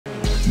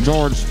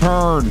George,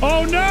 turn.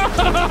 Oh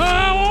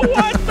no!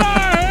 What the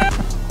heck?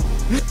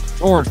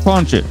 George,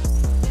 punch it.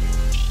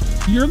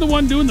 You're the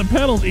one doing the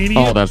pedals, idiot.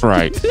 Oh, that's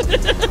right.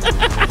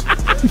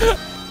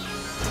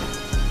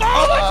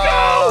 Oh, let's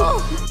go!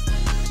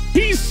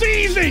 He's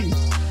seizing!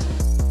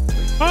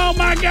 Oh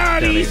my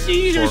God, he's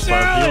seizure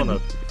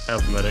salad!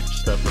 Alphabetic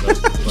stuff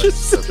with us, like,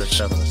 so they're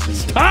having a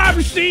seizure. Stop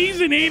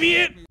seizing,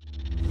 idiot!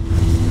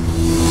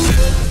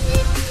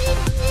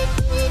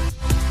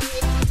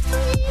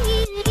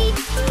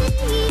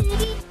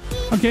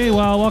 Okay,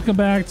 well, welcome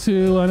back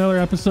to another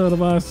episode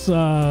of us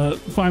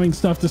finding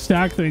stuff to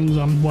stack things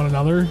on one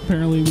another.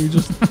 Apparently,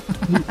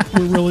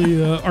 we're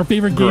really our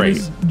favorite game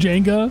is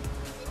Jenga.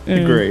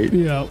 And, Great.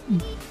 Yeah,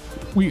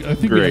 I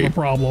think we have a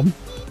problem.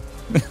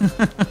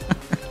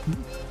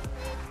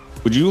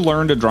 Would you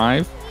learn to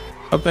drive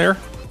up there?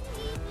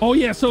 Oh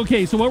yeah, so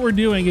what we're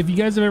doing, if you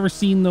guys have ever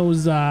seen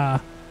those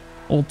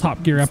old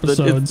Top Gear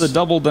episodes, it's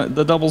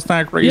the double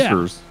stack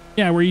racers.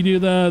 Yeah, where you do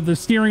the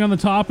steering on the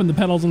top and the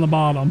pedals on the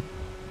bottom.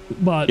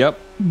 But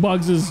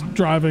Bugs is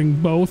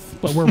driving both,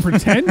 but we're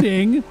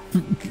pretending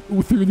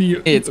through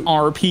the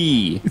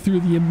RP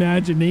through the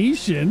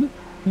imagination.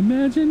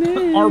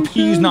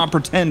 RP's not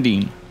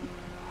pretending.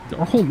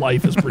 Our whole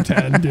life is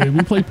pretend, dude.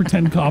 We play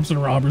pretend cops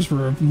and robbers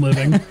for a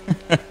living.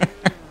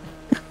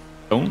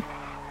 Don't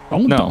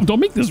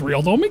make this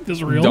real. Don't make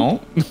this real.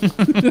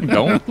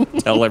 Don't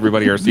tell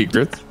everybody our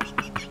secrets.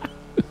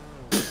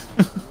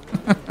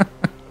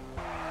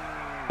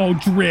 Oh,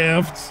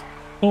 drift.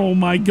 Oh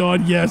my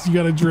God, yes, you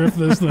gotta drift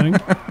this thing.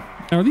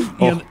 Are these,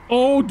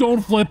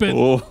 don't flip it.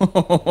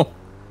 Oh.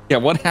 Yeah,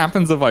 what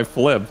happens if I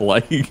flip?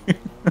 Like,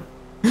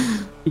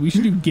 we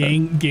should do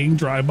gang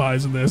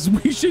drive-bys in this.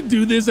 We should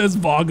do this as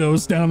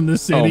Vagos down in the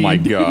city. Oh my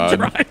God.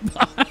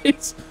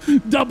 Drive-bys.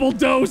 Double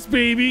dose,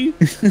 baby.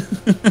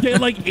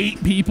 Get like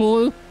 8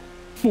 people.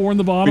 4 in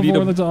the bottom, 4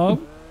 on the top.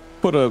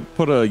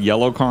 Put a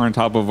yellow car on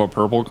top of a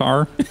purple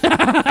car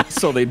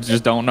so they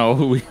just don't know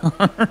who we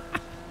are.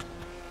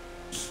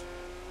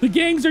 The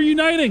gangs are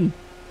uniting.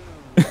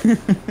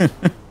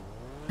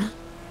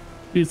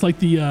 It's like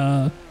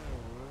the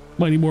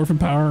Mighty Morphin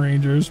Power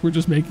Rangers. We're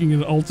just making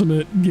an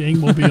ultimate gang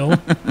mobile.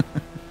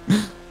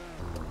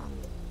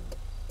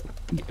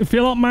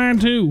 Fill up mine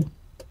too.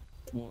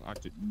 Well,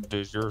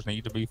 does yours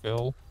need to be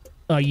filled?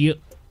 Yep.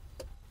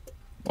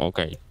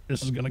 Okay.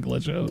 This is gonna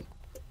glitch out.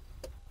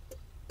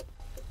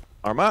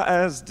 Are my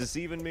eyes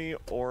deceiving me,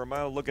 or am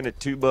I looking at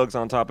 2 bugs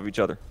on top of each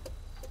other?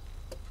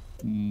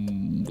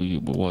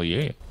 Well,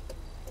 yeah.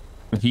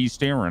 He's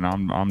steering.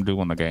 I'm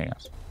doing the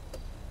gas.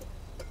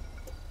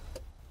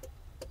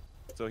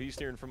 So he's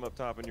steering from up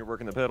top, and you're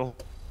working the pedal.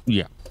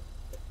 Yeah.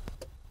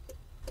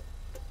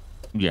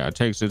 Yeah,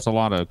 it's a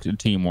lot of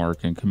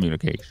teamwork and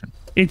communication.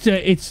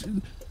 It's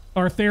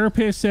our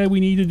therapist said we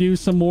need to do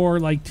some more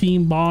like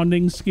team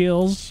bonding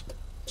skills,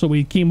 so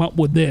we came up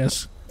with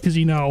this because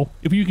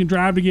if you can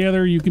drive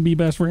together, you can be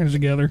best friends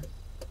together.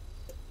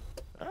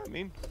 I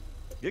mean,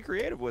 get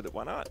creative with it.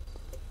 Why not?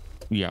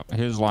 Yeah,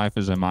 his life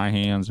is in my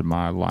hands and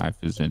my life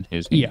is in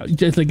his hands. Yeah,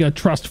 just like a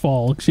trust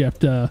fall,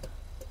 except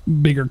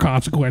bigger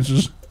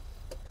consequences.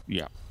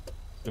 Yeah.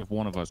 If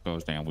one of us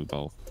goes down, we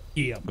both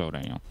go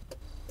down.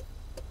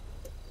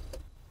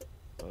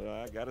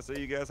 I gotta say,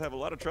 you guys have a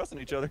lot of trust in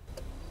each other.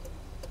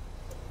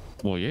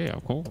 Well, yeah,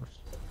 of course.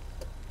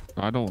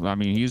 I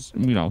mean, he's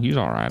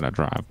all right at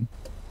driving.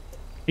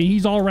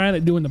 He's all right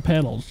at doing the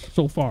pedals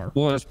so far.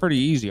 Well, it's pretty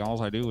easy.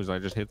 All I do is I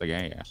just hit the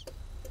gas.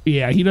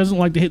 Yeah, he doesn't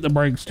like to hit the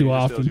brakes too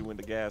often. Tells you when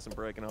to gas and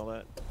brake and all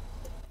that.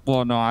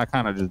 Well, no, I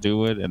kind of just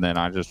do it, and then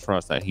I just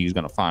trust that he's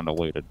going to find a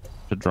way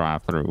to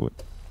drive through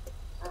it.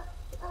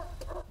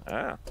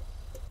 Ah.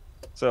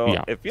 So,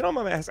 if you don't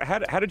mind me asking,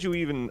 how did you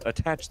even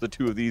attach the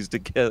 2 of these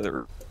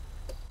together?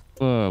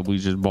 We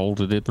just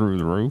bolted it through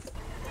the roof.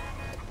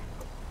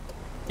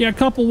 Yeah, a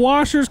couple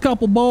washers,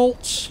 couple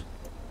bolts.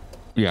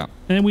 Yeah.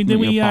 And we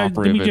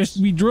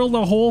drilled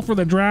a hole for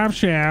the drive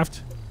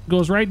shaft.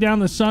 Goes right down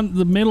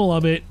the middle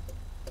of it.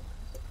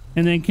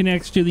 And then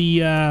connects to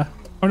the,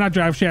 or not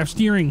drive shaft,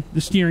 the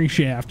steering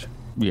shaft.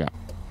 Yeah.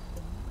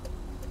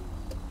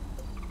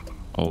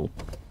 Oh.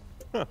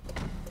 Huh.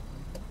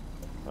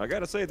 I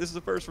gotta say, this is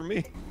a first for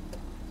me.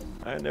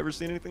 I had never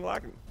seen anything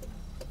like it.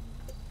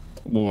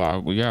 Well,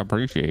 I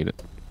appreciate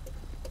it.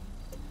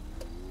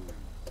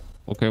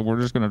 Okay,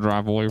 we're just gonna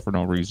drive away for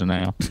no reason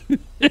now.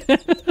 All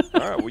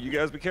right, well, you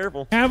guys be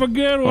careful. Have a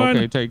good one.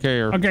 Okay, take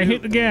care. Okay,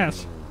 hit the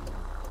gas.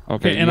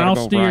 Okay, and I'll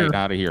steer right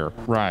out of here.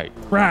 Right.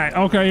 Right.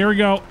 Okay, here we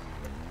go.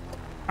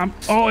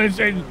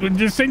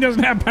 This thing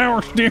doesn't have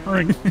power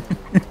steering.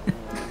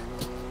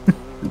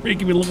 You're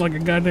making me look like a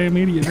goddamn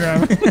idiot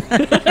driving.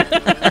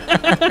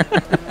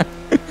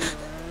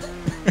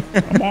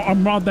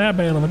 I'm not that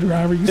bad of a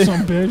driver, you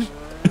son of a bitch.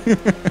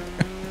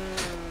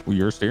 Well,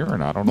 you're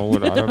steering. I don't know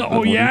what.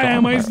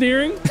 Am I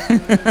steering?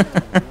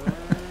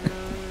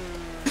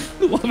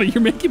 Love it.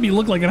 You're making me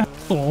look like an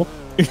asshole.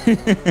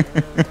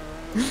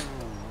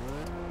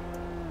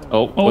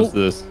 What's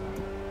this?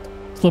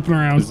 Flipping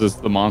around. Is this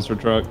the monster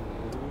truck?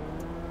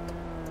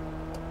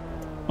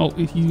 Oh,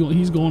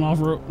 he's going off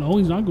road. No,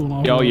 he's not going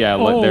off road. Oh yeah,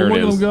 there it look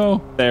is. at him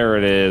go. There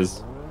it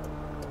is.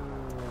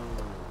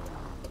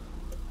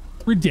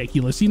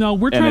 Ridiculous. You know,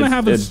 we're trying to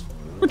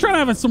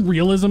have some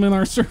realism in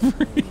our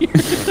server.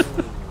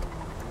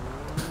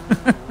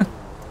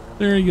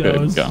 There he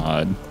goes. Good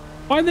God.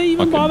 Why'd they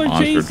even bother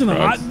chasing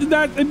him?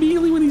 That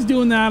immediately when he's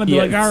doing that, I'd be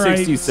like, all right,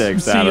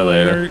 66 see out you of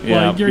later. there.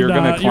 Yeah, Like, you're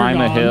gonna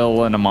climb a gone.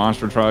 hill in a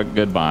monster truck.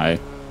 Goodbye.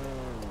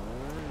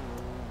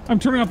 I'm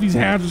turning off these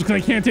hazards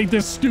because I can't take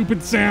this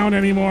stupid sound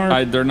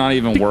anymore. They're not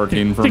even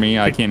working for me.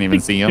 I can't even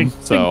see them,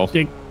 so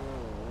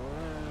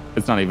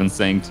it's not even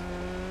synced.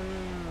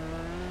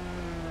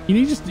 You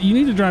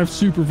need to drive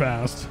super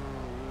fast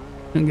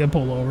and get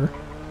pulled over.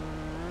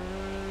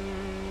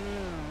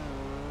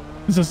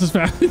 Is this as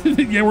fast?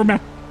 Yeah, we're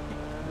back.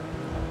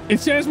 It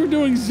says we're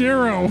doing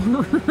 0.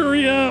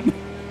 Hurry up.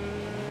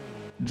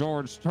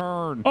 George,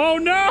 turn. Oh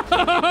no!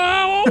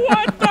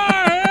 What the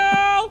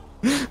hell?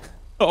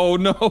 Oh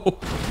no!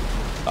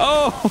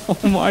 Oh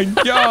my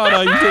God!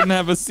 I didn't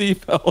have a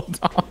seatbelt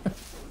on.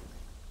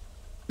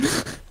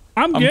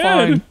 I'm good.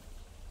 Fine.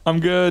 I'm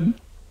good.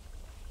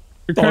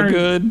 Your All car,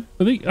 good.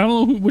 I don't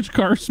know which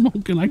car's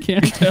smoking. I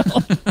can't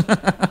tell.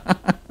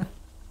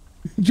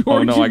 George,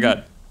 Oh no! I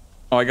got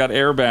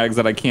airbags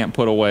that I can't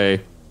put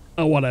away.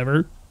 Oh,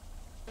 whatever.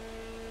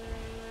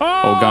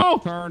 Oh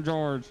God! Turn,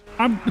 George.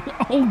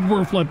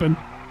 We're flipping.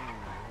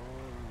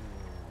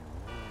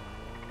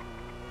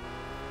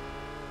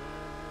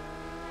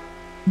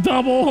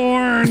 Double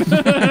horn.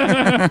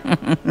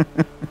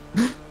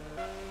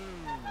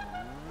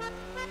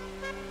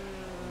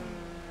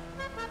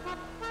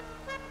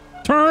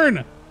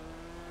 Turn.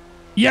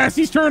 Yes,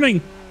 he's turning.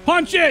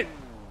 Punch it.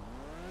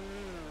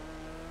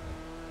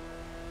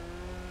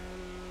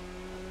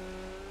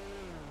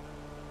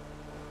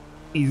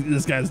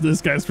 This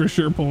guy's for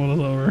sure pulling us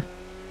over.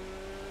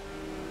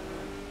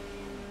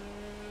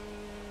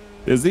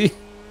 Is he?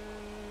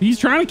 He's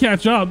trying to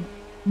catch up.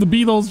 The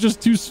Beetle's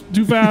just too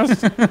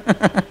fast.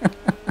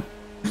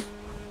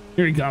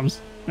 Here he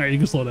comes. All right, you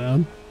can slow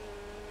down.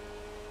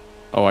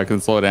 Oh, I can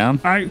slow down?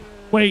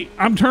 Wait,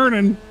 I'm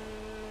turning.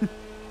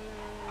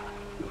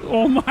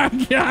 Oh my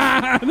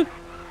God.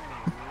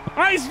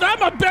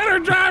 I'm a better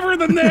driver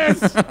than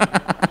this.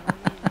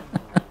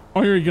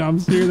 Oh, here he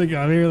comes. Here they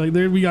go.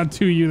 There we got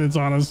 2 units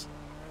on us.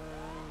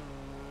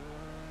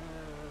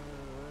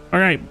 All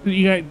right,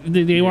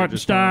 they want to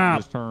stop.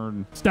 Just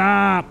turn.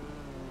 Stop.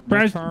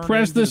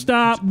 Press the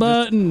stop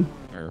button.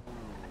 There.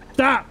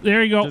 Stop.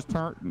 There you go. Just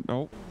turn.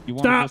 Nope. You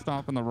want to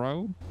stop in the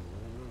road?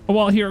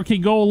 Well, here, okay,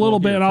 go a little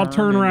bit and I'll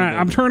turn right.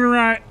 I'm turning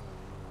right.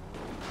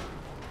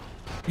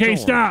 Okay,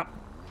 stop.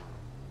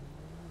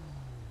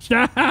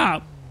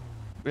 Stop.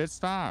 It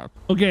stopped.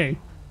 Okay.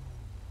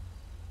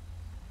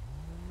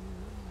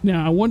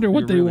 Now, I wonder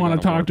what they want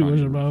to talk to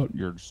us about.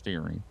 Your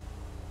steering.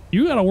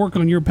 You got to work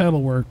on your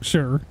pedal work,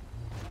 sir.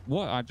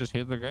 What? I just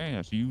hit the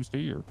gas. You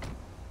steer.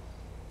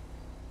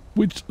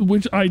 Which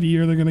ID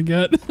are they going to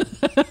get?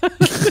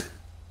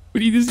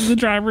 This is the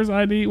driver's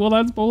ID. Well,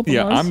 that's both of us.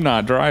 Yeah, I'm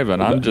not driving.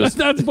 I'm just.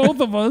 That's both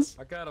of us.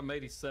 I got him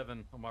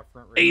 87 on my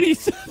front.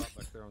 87.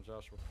 Back there on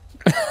Joshua.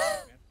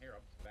 Here,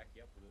 I'll back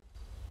you up with it.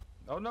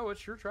 Oh no,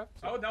 it's your trap.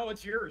 Oh no,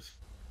 it's yours.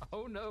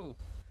 Oh no.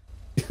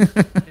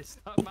 It's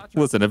not my trap.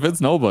 Listen, if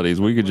it's nobody's,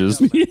 we could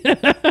just.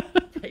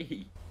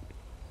 Hey,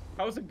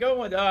 how's it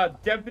going,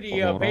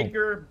 Deputy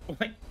Baker?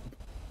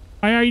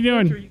 Hi, how you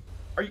doing?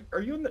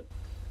 Are you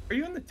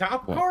in the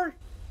top car?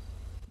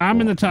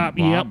 I'm in the top.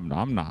 Yep.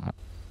 I'm not.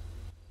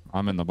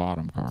 I'm in the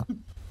bottom car.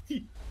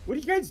 What are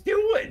you guys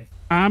doing?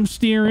 I'm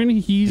steering.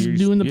 He's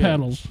doing the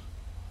pedals.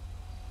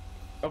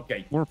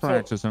 Okay. We're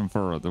practicing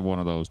for one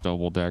of those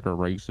double-decker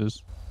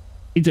races.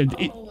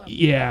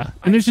 Yeah,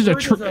 and this is a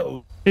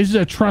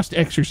trust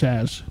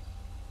exercise.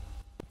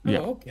 Yeah.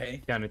 Oh,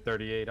 okay. County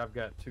 38. I've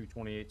got 2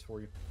 28s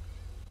for you.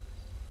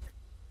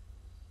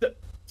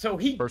 So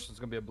person's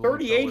gonna be a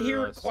 38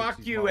 here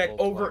clocked you at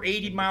over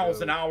 80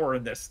 miles an hour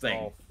in this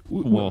thing.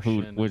 Well,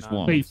 which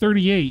one? Wait,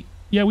 38.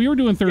 Yeah, we were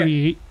doing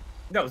 38. Yeah.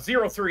 No,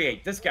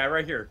 038. This guy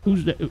right here.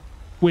 Who's that?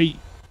 Wait.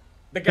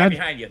 The guy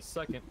behind you.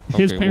 Second.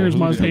 His parents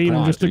must hate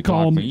him just to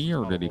call him. Me,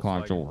 or did he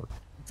clock George?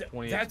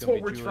 That's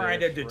what we're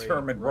trying to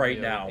determine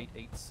right now.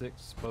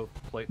 886, both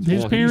plates.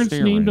 His parents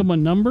named him a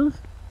number?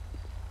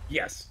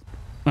 Yes.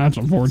 That's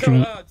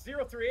unfortunate. So,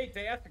 038,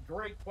 they asked a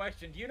great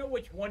question. Do you know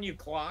which one you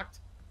clocked?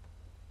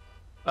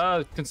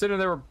 Considering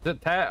they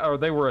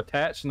were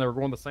attached and they were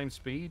going the same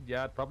speed,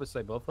 yeah, I'd probably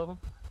say both of them.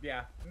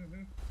 Yeah.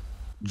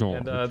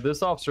 George. And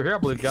this officer here, I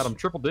believe, got them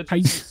triple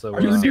digits. So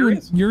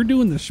you're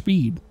doing the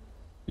speed.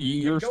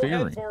 You're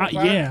steering.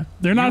 Yeah,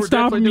 they're not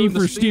stopping me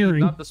for steering.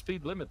 Not the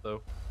speed limit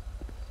though.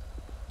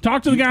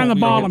 Talk to the guy on the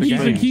bottom.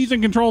 He's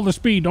in control of the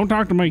speed. Don't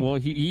talk to me. Well,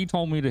 he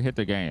told me to hit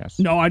the gas.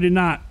 No, I did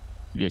not.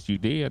 Yes, you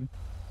did.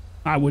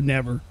 I would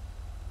never.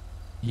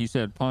 He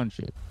said punch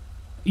it.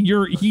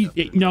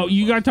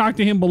 You got to talk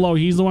to him below.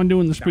 He's the one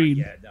doing the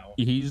speed. No.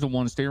 He's the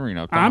one steering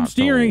up top. I'm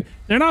steering. So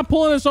they're not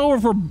pulling us over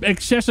for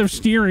excessive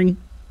steering.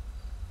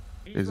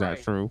 Is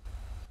that true?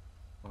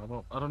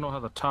 I don't know how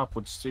the top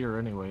would steer,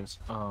 anyways.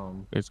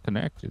 It's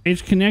connected.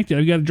 It's connected.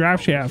 You got a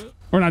drive shaft,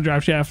 or not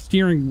drive shaft,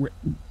 steering.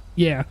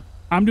 Yeah,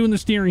 I'm doing the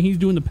steering. He's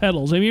doing the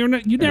pedals. Have you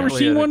never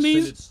seen one of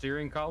these?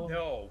 Steering column?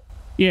 No.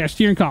 Yeah,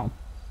 steering column.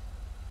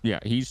 Yeah,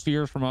 he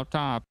steers from up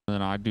top, and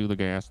then I do the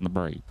gas and the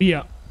brake.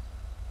 Yeah,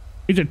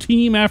 it's a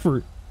team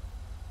effort.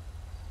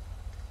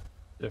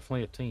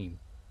 Definitely a team.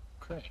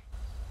 Okay.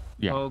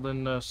 Yeah. Well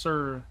then,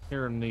 sir,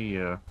 here in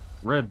the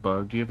Red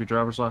Bug, do you have your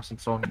driver's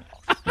license on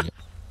you?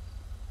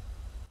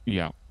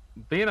 Yeah.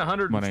 Being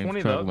 120 name's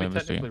though, Trevor would be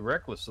Levis, technically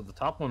reckless. So the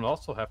top one would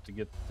also have to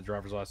get the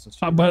driver's license.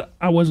 But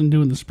I wasn't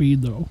doing the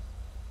speed though.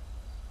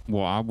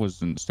 Well, I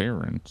wasn't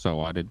steering, so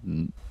I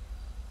didn't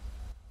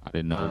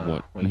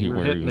know Well, you were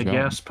where he hitting was the going.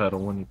 gas pedal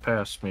when you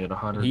passed me at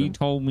 100. He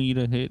told me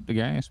to hit the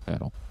gas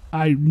pedal.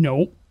 I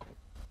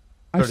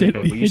said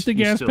but you hit the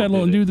gas still pedal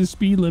did and it. do the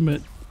speed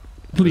limit,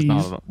 That's please.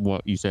 not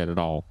what you said at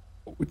all.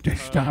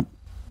 Stop.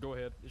 Go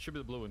ahead. It should be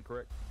the blue one,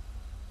 correct?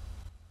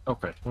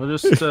 Okay. Well,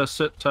 just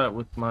sit tight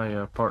with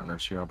my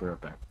partners here. I'll be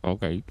right back.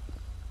 Okay.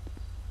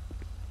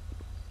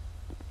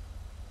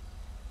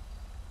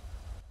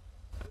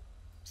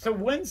 So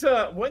when's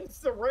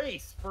the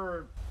race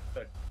for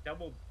the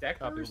double Copy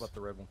deckers? about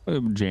the red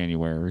one.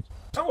 January.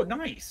 Oh,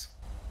 nice.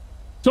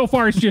 So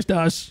far, it's just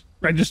us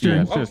Yeah,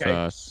 registering. it's just Okay.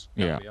 us.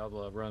 Yeah. Copy,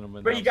 I'll run them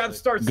in But you got to downstate.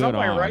 start Good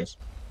somewhere, right? odds.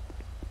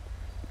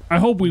 I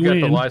hope we You got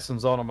the win.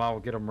 license on them. I'll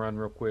get them run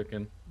real quick,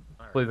 and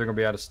I believe they're gonna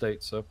be out of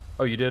state. So,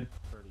 oh, you did?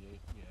 38.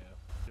 Yeah.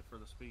 Good for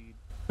the speed.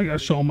 I gotta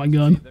show him my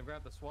gun. They're gonna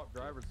have to swap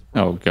drivers.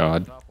 Oh,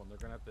 God. Top one. They're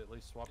gonna have to at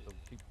least swap the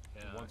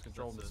ones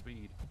controlling the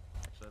speed.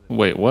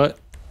 Wait, what?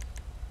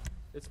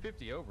 It's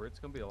 50 over. It's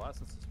gonna be a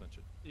license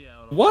suspension. Yeah.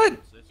 What?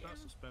 It's not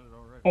suspended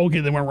already. Okay,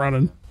 then we're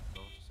running.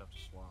 They'll just have to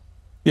swap.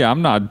 Yeah,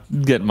 I'm not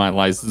getting my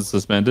license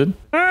suspended.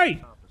 Hey,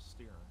 Top is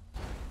steering.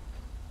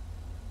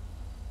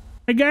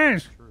 hey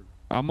guys.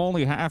 I'm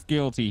only half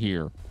guilty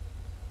here.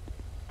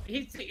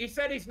 He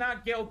said he's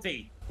not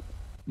guilty.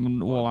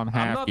 Well, I'm I'm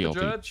half not guilty.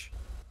 the judge.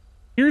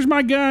 Here's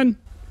my gun.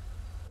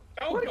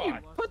 Oh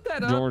God. Put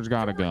that up. George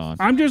got a gun.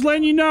 I'm just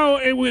letting you know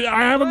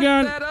I have a Put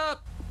gun. that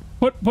up.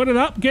 Put it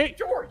up, okay?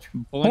 George.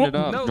 Point it Oh,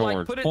 up, No, George.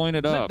 like put it, Point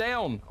it sit up.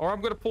 down, or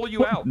I'm gonna pull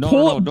you out. No,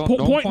 Pull no, it- don't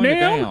point point it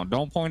down? down.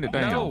 Don't point it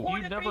down. No, Point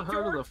you've at never me,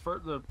 heard of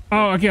George. the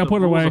Oh, okay, I'll the put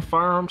it rules away. of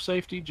firearm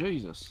safety?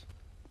 Jesus.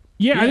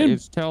 Yeah, I didn't.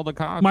 It's tell the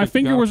cops. My if you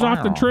finger got a was off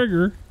the firearm.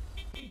 trigger.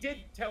 He did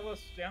tell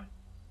us. Yeah.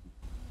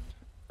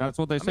 That's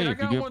what they say. I If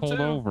you got get one pulled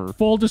too. over,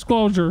 Full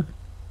disclosure.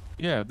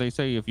 yeah, they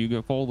say if you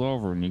get pulled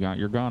over and you got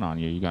your gun on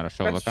you, you got to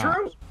show That's the cops.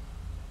 true.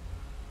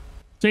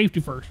 Safety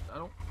first.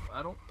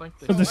 I don't think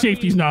they. But the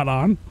safety's not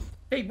on.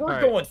 Hey, we're All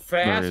right. going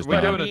There fast. is We're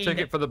but I doing a mean,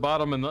 ticket for the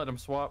bottom and letting them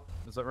swap.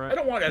 Is that right? I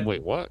don't want to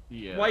Wait, what?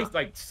 Yeah.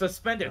 like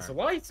suspend his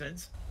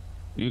license.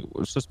 You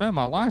suspend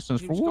my license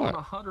He for was going what?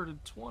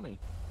 120.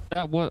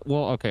 That what?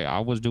 Well, okay, I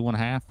was doing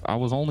half. I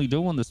was only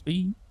doing the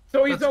speed.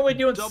 So he's That's only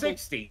doing double-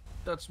 60.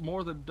 That's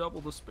more than double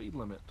the speed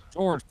limit.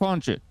 George,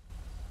 punch it.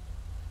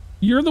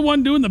 You're the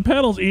one doing the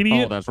pedals, Oh,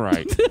 idiot. that's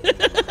right.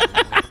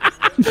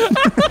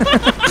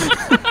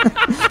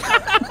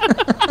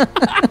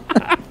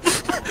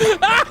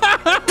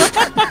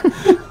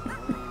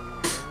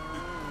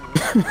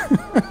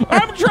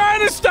 I'm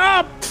trying to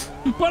stop,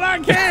 but I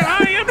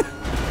can't.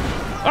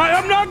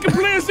 I'm not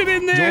complicit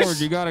in this.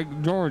 George, you gotta,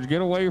 George,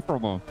 get away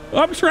from him.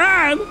 I'm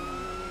trying.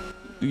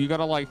 You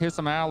gotta like hit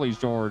some alleys,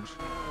 George.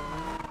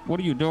 What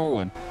are you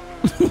doing?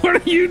 What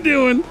are you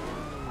doing?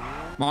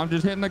 I'm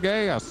just hitting the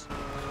gas.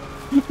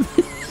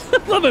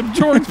 Let him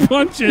George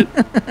punch it.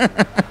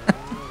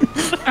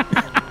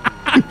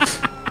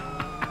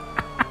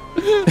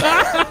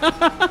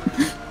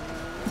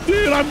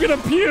 Dude, I'm gonna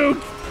puke.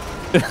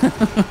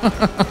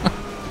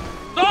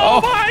 Oh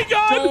my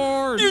God!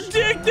 George! You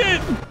dicked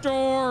it.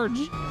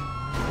 George!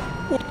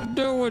 What are you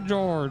doing,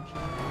 George?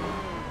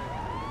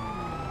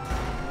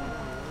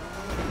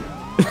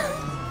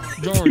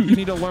 George, you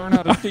need to learn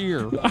how to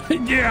steer.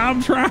 Yeah,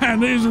 I'm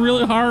trying. It's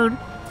really hard.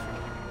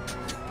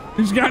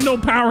 It's got no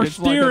power It's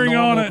like a steering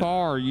on normal it.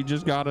 car. You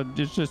just gotta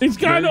just. It's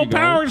got there no you go.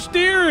 power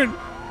steering.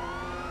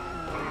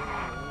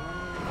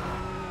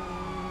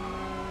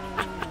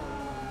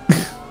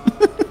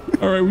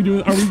 All right, are we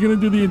gonna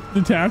do the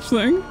detach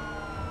thing?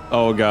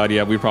 Oh God,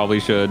 yeah, we probably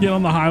should. Get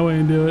on the highway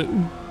and do it.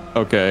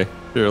 Okay,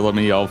 here, let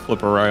me. I'll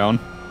flip around.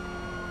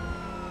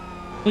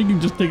 We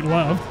can just take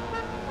left.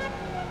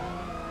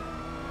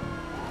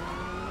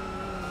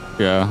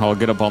 Yeah, I'll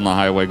get up on the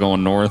highway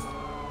going north.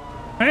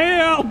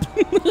 Help!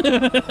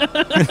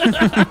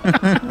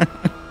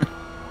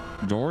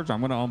 George,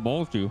 I'm gonna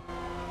unbolt you.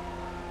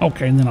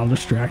 Okay, and then I'll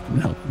distract you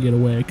and help you get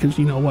away. Because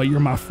you know what? You're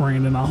my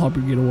friend, and I'll help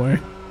you get away.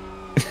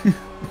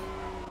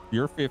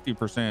 You're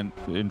 50%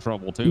 in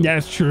trouble too.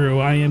 That's true.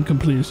 I am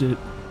complicit.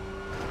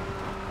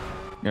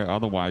 Yeah,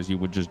 otherwise you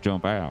would just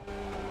jump out.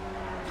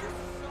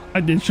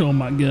 I did show him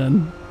my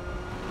gun.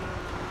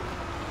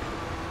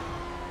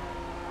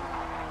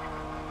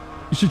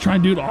 You should try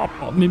and do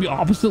it maybe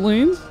opposite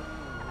lanes.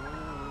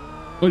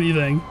 What do you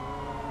think?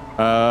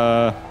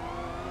 Uh,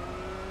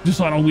 Just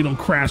so we don't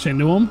crash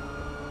into them.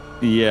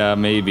 yeah,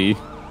 maybe.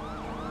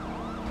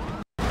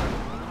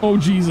 Oh,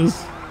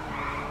 Jesus.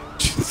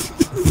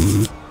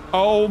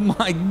 Oh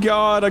my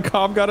God, a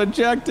cop got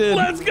ejected.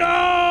 Let's go.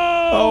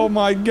 Oh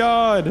my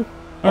God.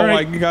 All oh,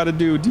 right. I gotta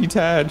do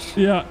detach.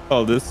 Yeah.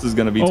 Oh, this is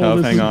gonna be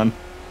tough. Hang on.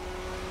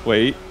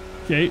 Wait.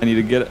 Okay. I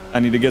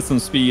need to get some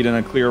speed in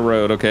a clear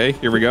road. Okay,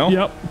 here we go.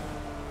 Yep.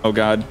 Oh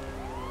God.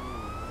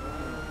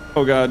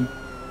 Oh God.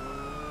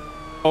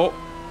 Oh.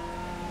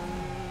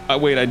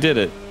 Wait, I did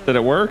it. Did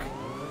it work?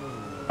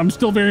 I'm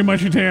still very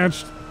much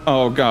attached.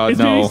 Oh God,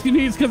 Maybe no.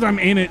 it's because I'm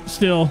in it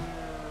still.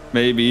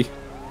 Maybe.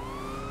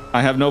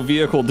 I have no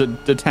vehicle to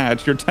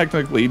detach. You're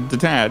technically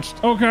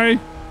detached. Okay.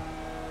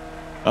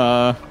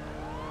 Well,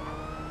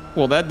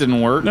 that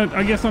didn't work.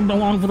 I guess I'm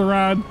along for the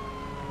ride.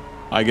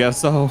 I guess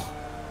so.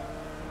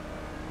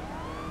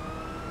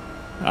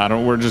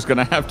 We're just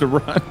gonna have to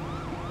run.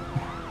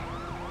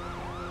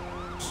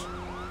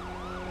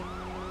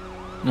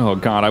 Oh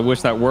God, I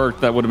wish that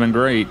worked. That would have been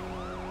great.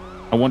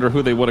 I wonder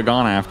who they would have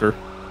gone after.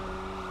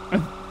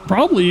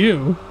 Probably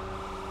you.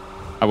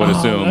 I would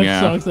assume, that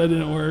yeah. sucks that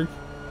didn't work.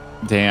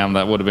 Damn,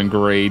 that would have been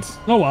great.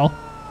 Oh well.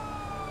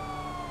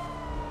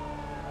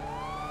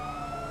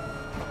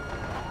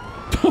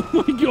 Oh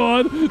my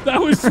God, that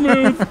was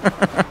smooth.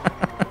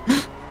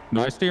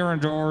 Nice steering,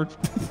 George.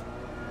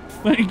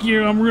 Thank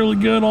you. I'm really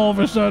good all of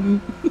a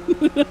sudden.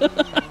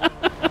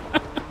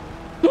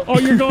 Oh,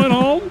 you're going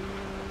home?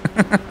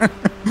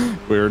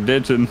 We're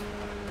ditching.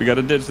 We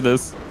gotta ditch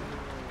this.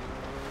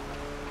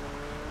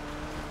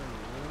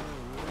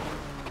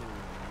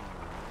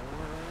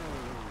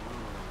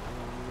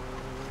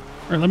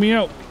 All right, let me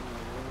out.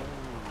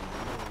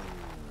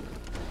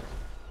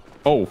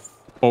 Oh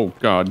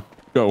God,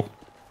 go.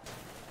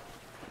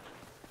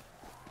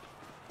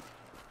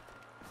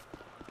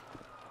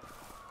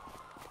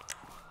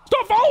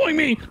 Stop following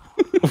me.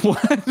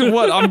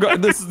 What? I'm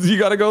going. You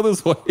gotta go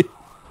this way.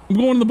 I'm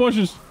going in the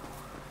bushes.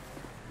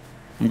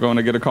 I'm going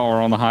to get a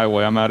car on the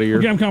highway. I'm out of here.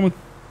 Okay, I'm coming.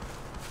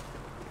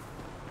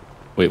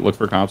 Wait, look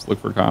for cops. Look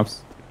for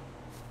cops.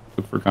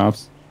 Look for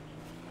cops.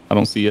 I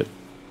don't see it.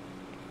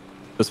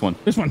 This one.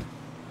 This one.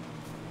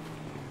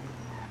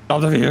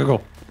 Stop the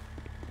vehicle.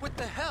 What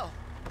the hell?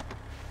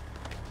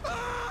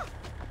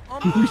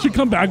 We should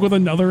come back with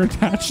another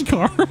attached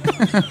car.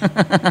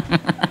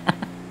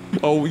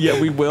 Oh yeah,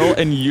 we will,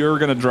 and you're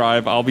gonna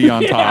drive. I'll be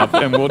on top,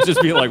 and we'll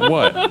just be like,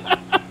 "What?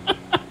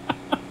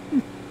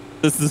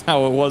 This is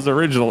how it was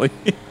originally."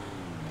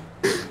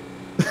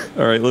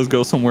 All right, let's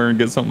go somewhere and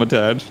get something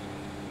attached.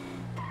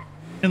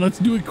 And let's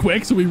do it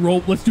quick. So we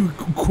roll. Let's do it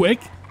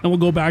quick, and we'll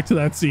go back to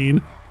that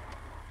scene.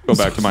 Go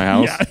back to my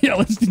house. Yeah.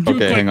 Let's do it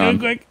quick. hang on.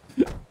 Do it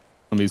quick.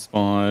 Let me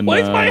spawn. Why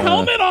is my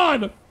helmet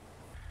on?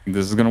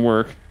 This is gonna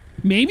work.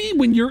 Maybe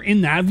when you're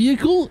in that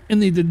vehicle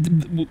and the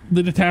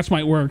detach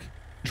might work.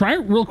 Try it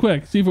real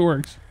quick. See if it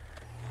works.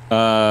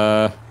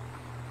 I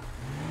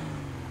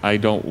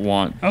don't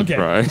want to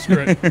try.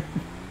 Screw it.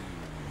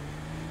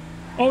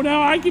 Oh,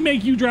 now I can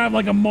make you drive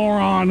like a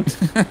moron.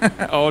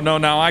 Oh no,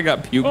 now I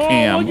got puke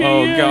cam.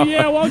 Okay, God.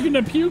 Yeah, welcome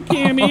to puke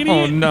cam, idiot.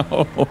 Oh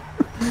no.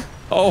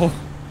 Oh.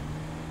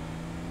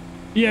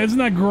 Yeah, isn't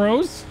that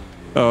gross?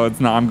 Oh, it's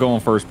not. I'm going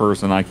first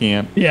person. I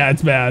can't. Yeah,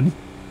 it's bad.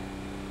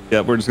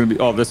 Yeah, we're just gonna be.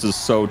 Oh, this is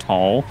so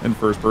tall in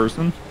first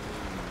person.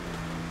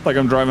 It's like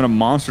I'm driving a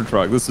monster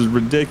truck. This is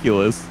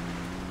ridiculous.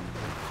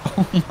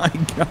 Oh my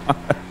God.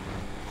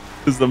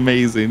 This is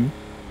amazing.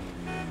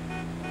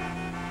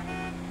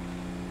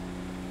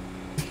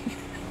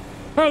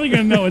 How are they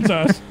gonna know it's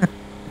us?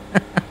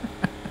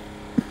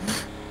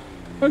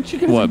 Aren't you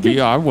guys What?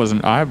 I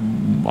wasn't.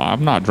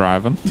 I'm not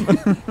driving.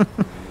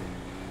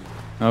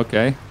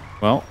 Okay.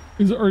 Well.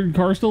 Is your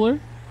car still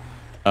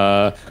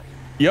there?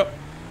 Yep.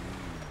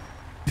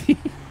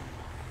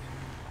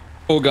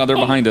 Oh God, they're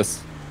behind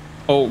us.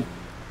 Oh.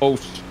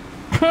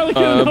 How are they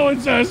gonna know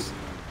it's us?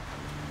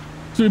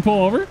 Should we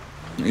pull over?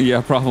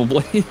 Yeah,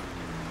 probably.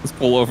 Let's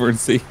pull over and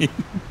see.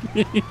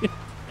 Be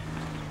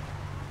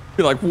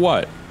like,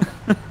 what?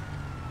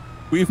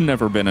 We've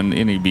never been in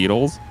any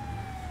Beetles.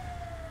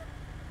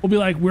 We'll be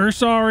like, we're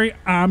sorry,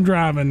 I'm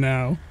driving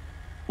now.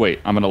 Wait,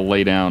 I'm gonna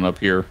lay down up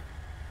here.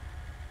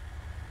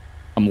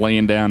 I'm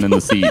laying down in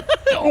the seat.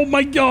 Oh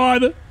my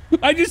God.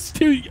 It's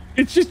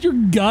just your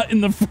gut in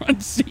the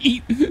front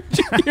seat.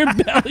 Just your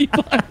belly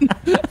button.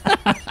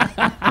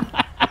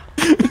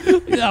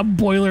 Yeah,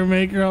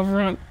 Boilermaker up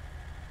front.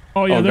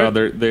 Oh yeah. Oh God,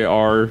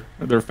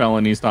 they're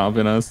felony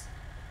stopping us.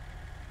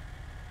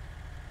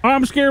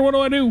 I'm scared. What do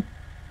I do?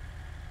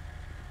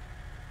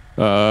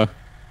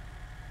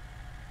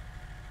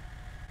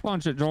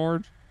 Punch it,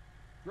 George.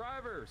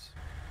 Drivers,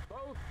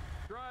 both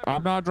drivers.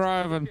 I'm not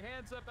driving. Put your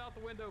hands up out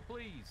the window,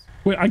 please.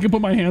 Wait, I can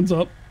put my hands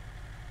up.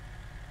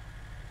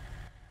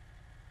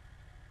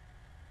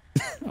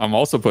 I'm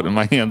also putting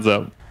my hands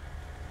up.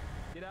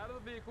 Get out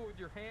of the vehicle with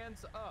your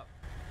hands up.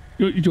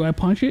 Do I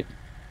punch it?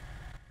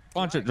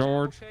 Punch it,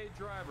 George. Okay,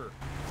 driver.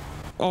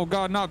 Oh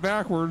God, not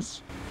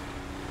backwards.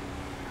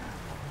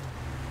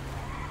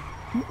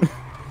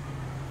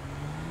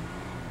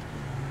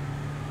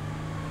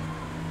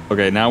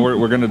 Okay, now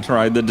we're gonna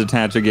try the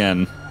detach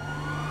again.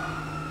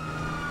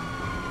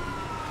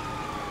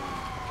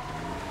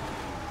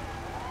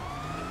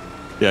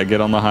 Yeah,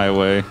 get on the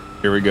highway.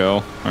 Here we go.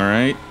 All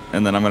right.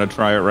 And then I'm going to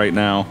try it right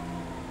now.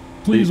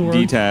 Please work.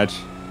 Detach.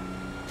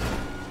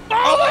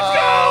 Oh, let's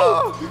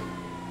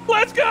go!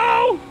 Let's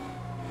go!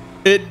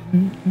 It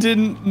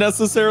didn't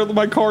necessarily.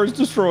 My car is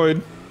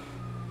destroyed.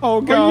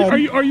 Oh, God.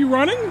 Are you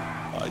running?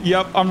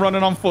 Yep, I'm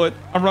running on foot.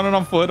 I'm running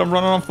on foot.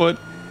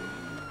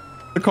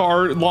 The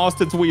car lost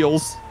its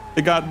wheels.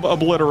 It got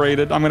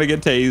obliterated. I'm going to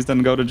get tased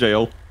and go to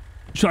jail.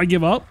 Should I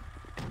give up?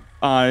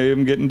 I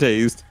am getting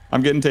tased.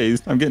 I'm getting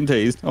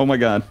tased. Oh, my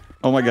God.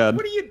 Oh, my God.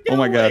 What are you doing? Oh,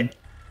 my God.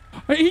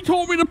 He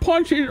told me to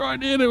punch it. I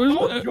did. It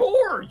was.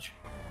 George.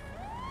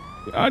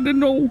 I didn't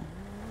know.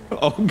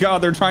 Oh, God.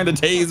 They're trying to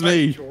tase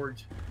me.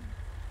 George.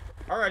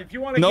 All right, if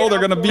you want to. No, they're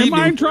going to beat Am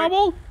I in me.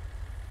 trouble?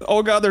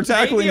 Oh, God. They're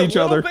tackling each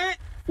other.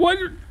 What?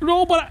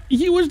 No, but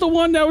he was the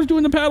one that was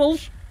doing the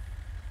pedals.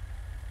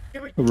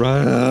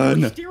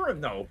 Run.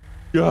 Steering though.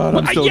 God,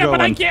 I'm still going.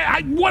 But I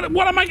can't. What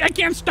am I? I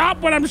can't stop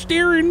when I'm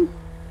steering.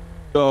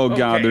 Oh,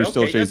 God. They're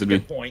still chasing me.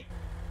 Point.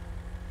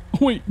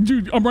 Wait,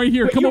 dude, I'm right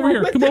here. Wait, Come over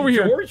here. Come over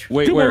here. George?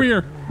 Wait, Come where? over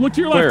here. Look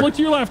to your left. Where? Look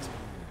to your left.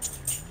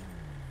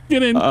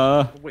 Get in. Wait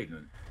a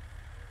minute.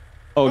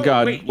 Oh,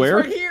 God. wait, he's Where?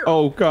 right here.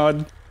 Oh,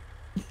 God.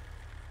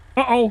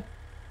 Uh-oh.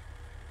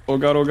 Oh,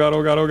 God. Oh, God.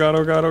 Oh, God. Oh, God.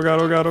 Oh, God. Oh,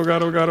 God. Oh, God. Oh,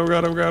 God. Oh, God. Oh,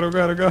 God. Oh, God. Oh,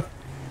 God. Oh, God.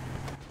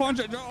 Punch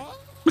it.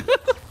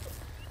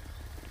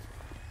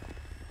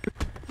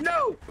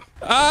 No.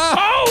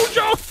 Oh,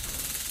 Joe.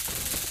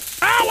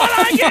 Ah,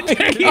 why did I get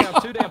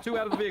tased? Two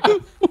out of the vehicle.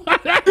 Why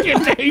did I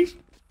get tased?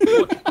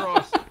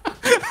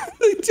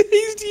 They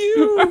tased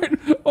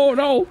you. Oh,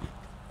 no.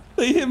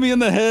 They hit me in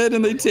the head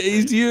and they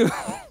tased you.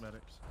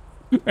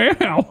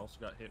 Ow. Also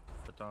got hit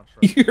with baton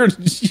strike. You're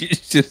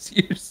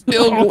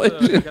still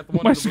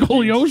glitching. My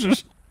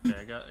scoliosis. Yeah,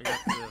 I got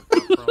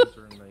the pros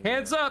are in the,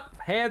 Hands up!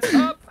 Hands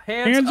up!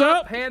 Hands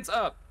up! Hands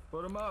up!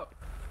 Put them up.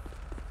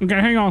 Okay,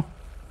 hang on.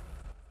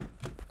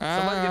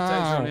 Somebody get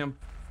taser on him.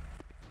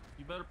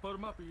 You better put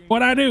them up or you're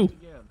What'd I do?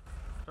 again.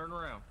 Turn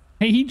around.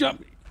 Hey, he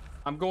jumped.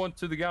 I'm going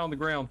to the guy on the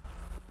ground.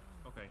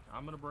 Okay,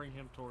 I'm gonna bring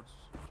him towards.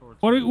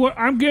 What?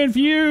 I'm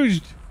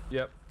confused.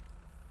 Yep.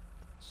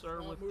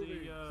 Sir, with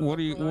the. What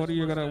are you gonna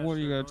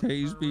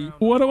tase me?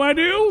 What do I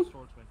do?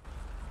 Towards me.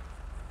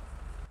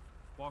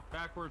 Walk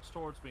backwards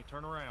towards me.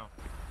 Turn around.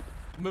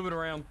 Moving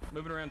around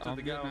to I'm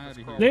the guy getting on outta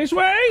the here. car. This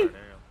way? There you go.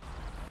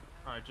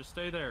 All right, just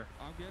stay there.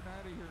 I'm getting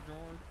out of here,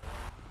 George.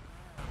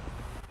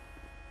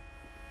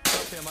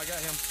 Got him. I got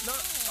him. No.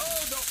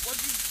 Oh no! What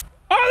you?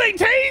 Oh, they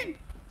tased.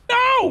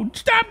 No!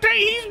 Stop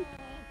tasing.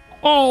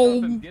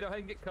 Oh, Get ahead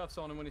and get cuffs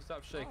on him when he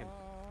stops shaking.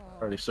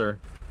 Ready, sir.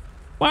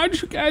 why'd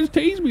you guys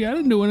tase me? I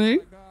didn't do anything.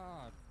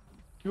 God,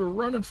 You were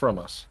running from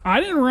us. I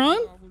didn't run.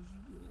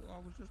 I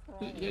was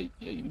just Yeah,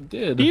 you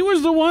did. He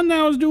was the one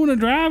that was doing the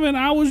driving.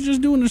 I was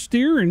just doing the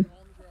steering.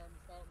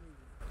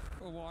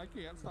 well, I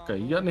can't stop.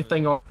 Okay, you got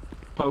anything on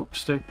poke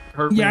stick?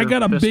 Hurt Yeah, me I or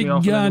got a piss me big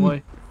off in any gun.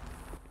 way?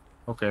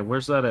 Okay,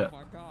 where's that at? Oh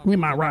my God. In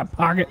my right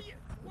pocket.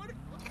 What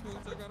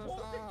They're gonna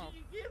voltage stop. did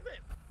you give it?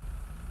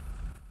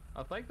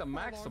 I think the How long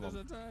maximum. does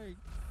it take?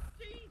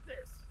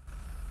 Jesus.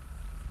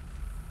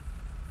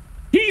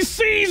 He's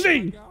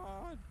seizing.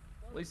 God.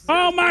 At least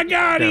Oh my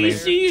God, County he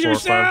seized your 4 or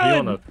 5, you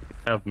salad. wanna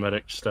have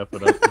medics step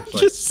it up. It's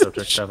like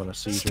subject having a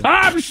seizure.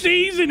 Stop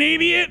seizing,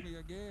 idiot. Me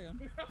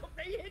again.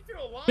 They hit you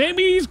a lot.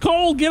 Maybe he's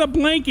cold. Get a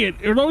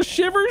blanket. Are those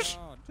shivers?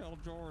 God, tell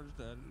George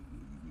that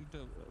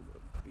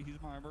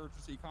he's my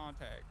emergency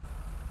contact.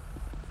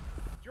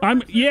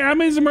 I'm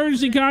his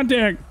emergency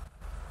contact.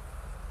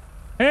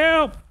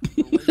 Help!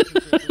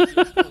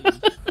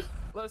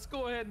 Let's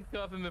go ahead and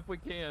cuff him if we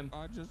can.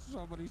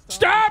 Somebody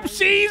Stop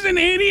seizing,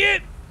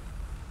 idiot!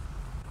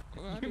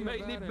 You may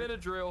need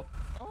Benadryl.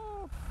 Oh,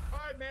 All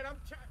right, man.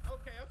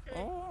 Okay.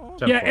 oh.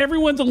 Yeah,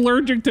 everyone's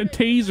allergic to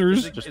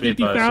tasers. Just be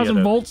advised, 50,000 he had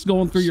a volts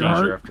going through your seizure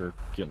heart. after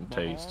getting My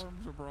tased.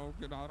 arms are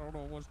broken. I don't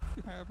know what's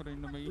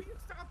happening to Will me. you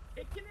stop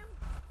kicking him?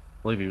 I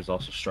believe he was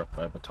also struck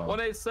by a baton.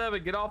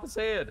 187, get off his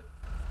head.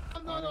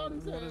 I'm I not on don't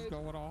his know what is head.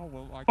 going on.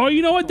 Well, I Oh,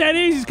 you know what can't that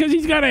is? Because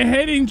he's got a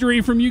head injury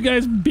from you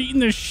guys beating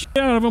the shit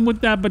out of him with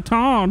that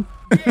baton.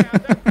 Yeah,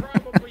 that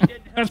probably didn't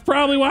help. That's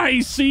probably why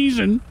he's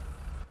seizing.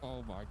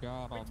 Oh my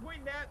God.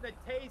 Between that and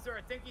the taser,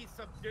 I think he's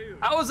subdued.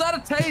 I was out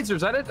of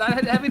tasers. I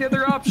didn't have any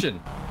other option.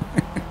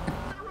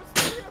 Where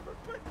was the other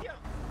foot? Yeah.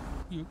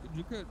 You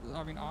could.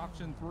 I mean,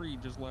 option 3.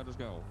 Just let us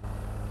go.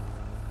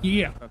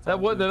 Yeah. That's That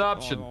wasn't an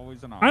always- option.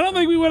 Always an option. I don't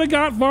think we would have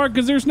got far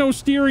because there's no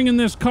steering in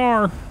this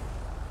car.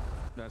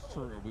 That's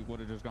true. We would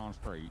have just gone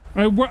straight.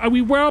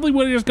 We probably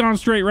would have just gone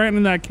straight right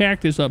into that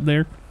cactus up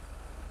there.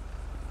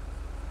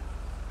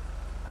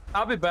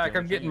 I'll be back.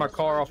 I'm getting my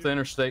car off the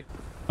interstate.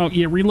 Oh,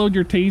 yeah, reload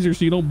your taser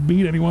so you don't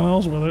beat anyone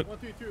else with it.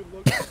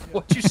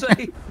 What'd you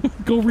say?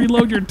 Go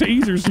reload your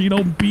taser so you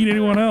don't beat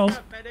anyone else.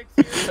 Medics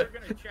here, they're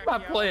gonna check My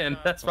you plan.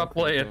 out, That's my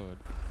plan. Good.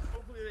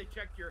 hopefully they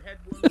checked your head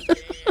wounds and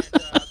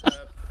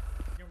the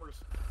numerous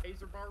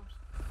taser barbs.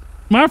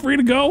 Am I free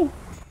to go?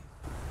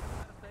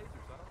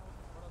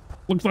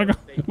 Looks like am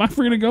I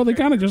free to go? They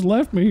kind of just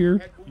left me here.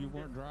 Head You wounds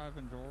weren't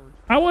driving, George.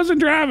 I wasn't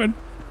driving.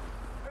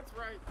 That's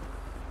right.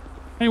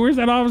 Hey, where's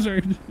that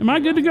officer? Am I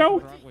good to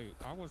go? Wait,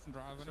 I wasn't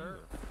driving either.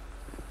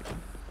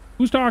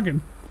 Who's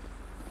talking?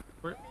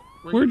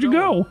 Where'd you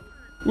going? go?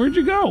 Where'd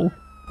you go?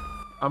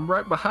 I'm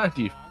right behind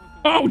you.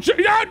 Oh,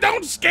 no,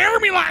 don't scare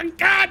me like,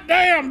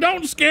 goddamn,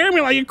 don't scare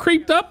me like you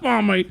creeped up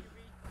on me.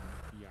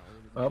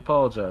 I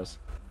apologize.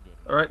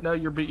 All right, now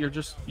you're being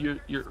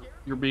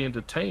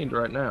detained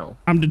right now.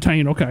 I'm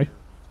detained, okay.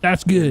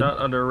 That's good. You're not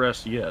under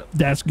arrest yet.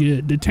 That's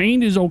good.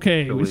 Detained is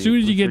okay. So As soon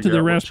as you get to figure the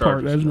out what arrest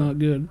part, charges that's now. not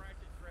good.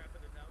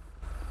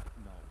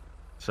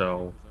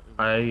 So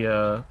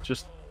I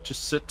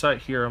just sit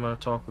tight here. I'm gonna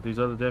talk with these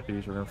other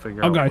deputies. We're gonna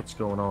figure out Okay. what's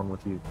going on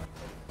with you.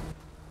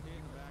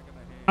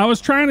 I was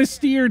trying to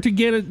steer to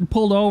get it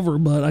pulled over,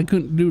 but I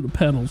couldn't do the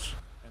pedals.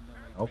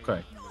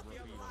 Okay.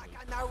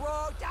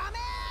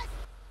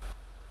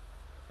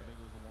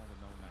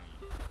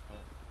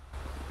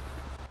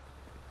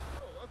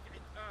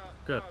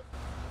 Good.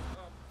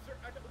 Sir,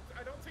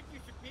 I don't think you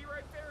should be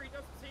right there. He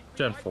doesn't seem to be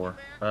Gen liking 4.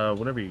 that.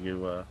 Whenever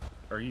you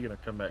are you gonna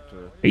come back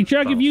to? Hey,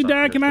 Chuck, final if you stop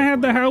die, here can I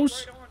have the quickly?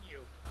 house? Right on you.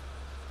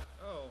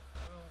 Oh, well,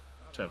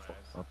 Gen 4.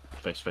 I'll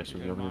face to face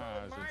with you. my It's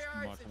eyes,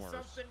 much it's worse.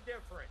 something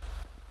different.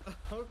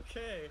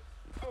 Okay.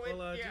 Oh, it,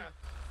 Well, yeah.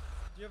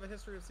 Do you have a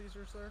history of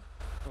seizures, sir?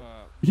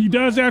 He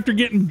does after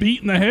getting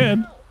beat in the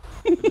head.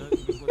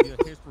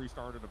 The history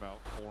started about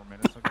 4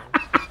 minutes ago.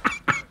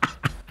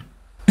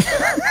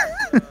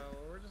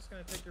 We're just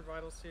gonna take your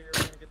vitals here.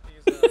 We're gonna get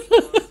these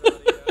songs out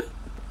of you.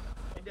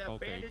 And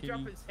Okay, bandage can up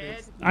you his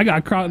head. I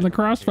got caught in the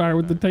crossfire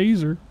with the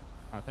taser.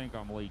 I think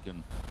I'm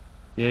leaking.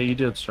 Yeah, you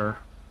did, sir.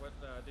 What,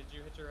 did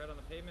you hit your head on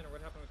the pavement, or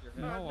what happened with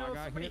your No, head? no, I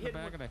got somebody hit in the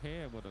hit back of the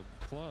head with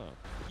a club.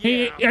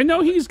 Hey, I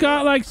know he's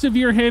got like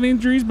severe head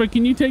injuries, but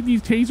can you take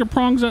these taser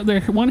prongs out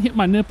there? One hit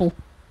my nipple.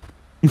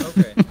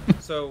 Okay.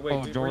 So wait, Oh,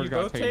 were George you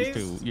got both tased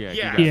tased? too. Yeah,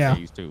 Yeah. he Yeah. got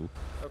tased too.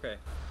 Okay.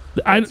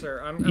 I, Alright,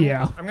 sir, I'm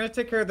yeah. gonna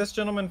take care of this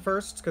gentleman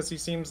first because he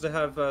seems to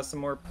have some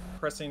more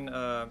pressing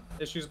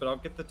issues. But I'll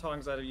get the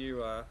tongs out of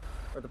you, or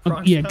the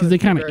prongs. yeah, out 'cause of they you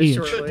kinda very itch.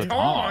 shortly.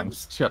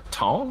 Tongs? She got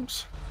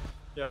tongs?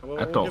 Yeah, we'll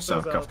That get don't those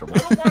sound out. comfortable. I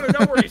don't want to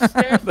know where he's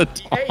stashed.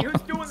 Hey,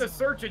 who's doing the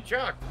search of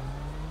Chuck?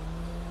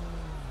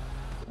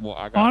 Well,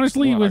 I got,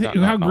 Honestly, well, I with got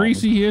how knocked on.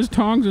 greasy he is,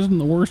 tongs isn't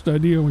the worst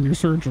idea when you're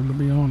searching, to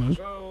be honest.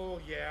 Oh,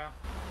 yeah.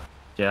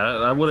 Yeah,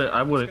 I would.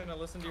 I'm just gonna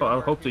listen to your I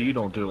hope heart that you beat,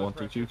 don't do it blood 1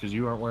 through 2 pressure. because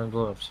you aren't wearing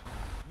gloves.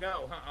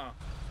 No,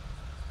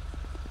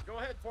 Go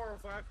ahead,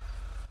 405.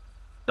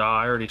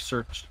 I already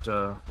searched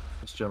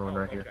this gentleman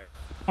right here. Okay.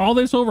 All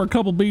this over a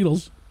couple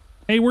Beatles.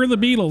 Hey, where are the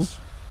Beatles?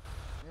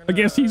 I'm I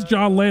guess he's gonna,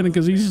 John Lennon, put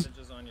 'cause he's-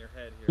 bandages on your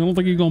head I here, don't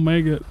think he's okay? gonna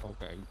make it.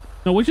 Okay.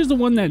 No, which is the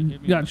one that Hit me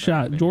in the got back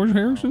shot? of the George head.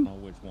 Harrison? I don't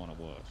know which one it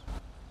was.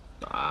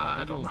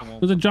 I don't know.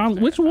 Was it John?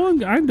 Which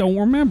one? I don't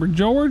remember.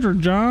 George or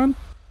John?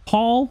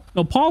 Paul?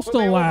 No, Paul's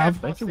still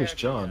alive. I think it was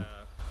John.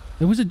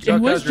 It was Chuck,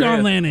 it was how's your John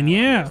head? Lennon.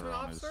 Yeah. An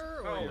officer,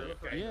 or Oh, you're-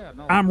 okay. Yeah,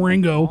 no. I'm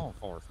Ringo. Law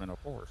enforcement,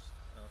 of course.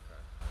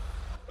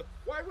 Okay.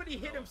 Why would he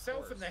hit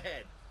himself in the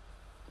head?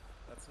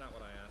 That's not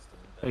what I asked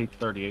him.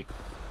 838.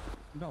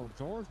 No,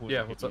 George was Yeah,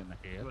 hit what's me up? in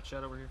the head. What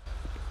chat over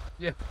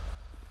here?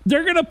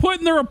 They're gonna put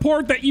in the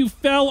report that you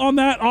fell on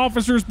that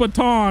officer's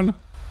baton.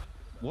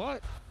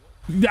 What?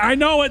 I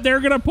know it. They're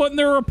gonna put in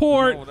their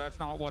report. No, that's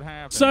not what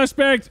happened.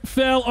 Suspect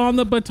fell on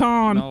the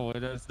baton. No,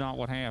 that's not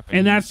what happened.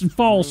 And that's He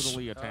false.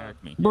 brutally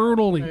attacked me.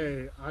 Brutally.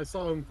 Hey, I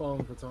saw him fall on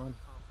the baton.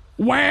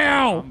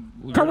 Wow.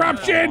 We were gonna fall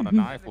Corruption. on a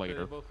knife They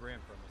later. both ran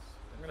from us.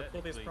 I'm gonna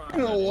pull these prongs. You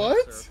know out of you,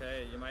 what? sir,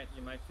 okay,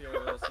 you might feel a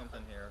little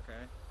something here.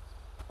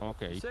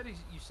 Okay. Okay. You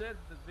said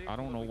the vehicle I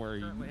don't know that we where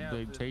you. currently have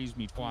They that- tased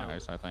me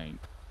twice, I think.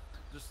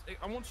 Just,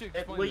 I want you to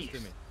At explain this to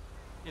least. me.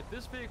 If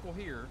this vehicle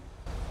here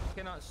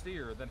cannot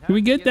steer, then how Can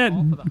we do get you that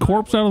off of the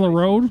corpse highway out of the facing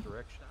road? this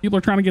direction? People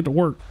are trying to get to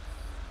work.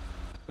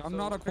 I'm So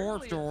not a apparently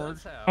corpse, it George.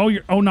 does have- Oh,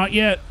 you're. Oh, not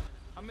yet.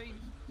 I mean,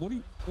 What do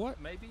you? What?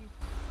 maybe.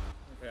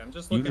 Okay, I'm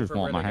just You looking just for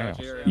want where my they got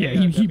house. you. Yeah,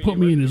 he put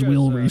me in his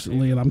wheel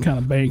recently, and I'm kind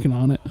of banking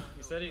on it.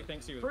 He said he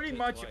thinks he was Pretty tased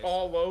much twice.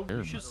 all over.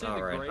 You should see the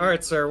All right, grade. all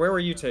right, sir. Where were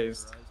you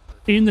tased?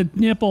 In the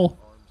nipple.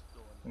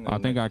 In the I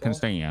think I can nipple?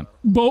 stand.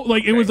 Both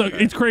like it was a.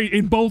 It's crazy.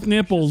 In both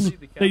nipples.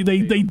 They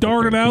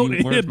darted Okay, out can you-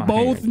 and where's hit my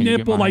both hand? Can you get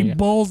nipple my like hand?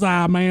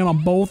 bullseye, man. On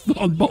both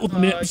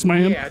nips,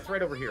 man. Yeah, it's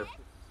right over here.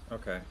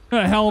 Okay.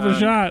 A hell of a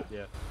shot.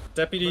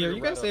 Deputy, are you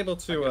Right guys up. able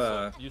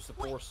to Use the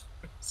force.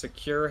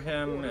 secure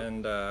him?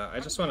 And I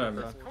just want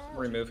to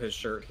remove his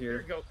shirt Here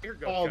here. you go. Here you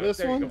go. Oh, Chuck. this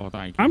There you one? go. Well,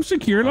 thank you. I'm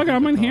secured. Like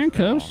I'm in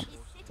handcuffs.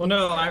 Well,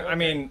 no, I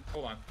mean,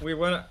 Hold on. we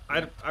want.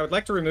 I would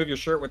like to remove your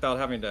shirt without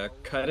having to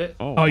cut it.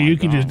 Oh, my you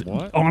can God, just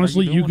what?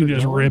 honestly, Are you doing can to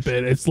just George? rip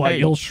it. It's like Hey.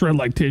 it'll shred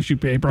like tissue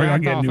paper. I gotta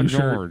Back get a off new of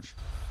shirt. George.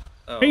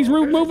 Oh, He's okay.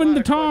 removing the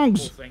There's a lot of tongs.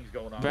 cool things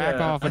going on. Back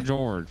Yeah. off of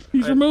George.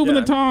 He's removing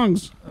yeah. the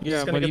tongs. Yeah,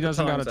 gonna but get he the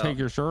doesn't got to tongs take out.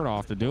 your shirt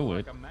off to do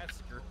it. Like a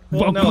massacre.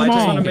 Well, Well, no, come I just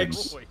on. want to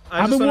make.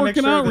 I've been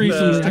working out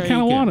recently. I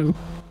kind of want to.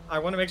 I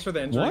want to make sure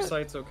the injury What?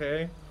 site's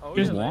okay. Oh,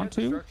 You yeah, want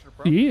they had to? destruction of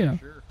property, Yeah.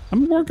 sure.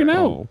 I'm working out.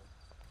 Oh,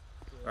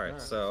 All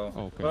right, so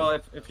Okay. well,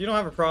 if you don't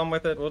have a problem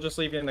with it, we'll just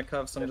leave you in the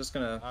cuffs. I'm just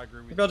gonna. I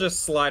agree with Maybe I'll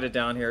just slide it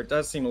down here. It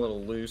does seem a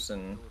little loose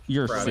and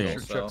you're fragile, sick.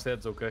 so- Chuck's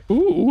head's okay.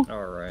 Ooh.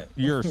 All right.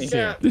 You're Yeah.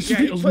 sick. This yeah,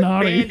 he feels put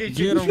naughty. bandage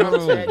Get in a Chuck's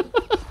room. head.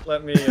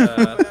 Let me. How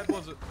bad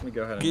was it?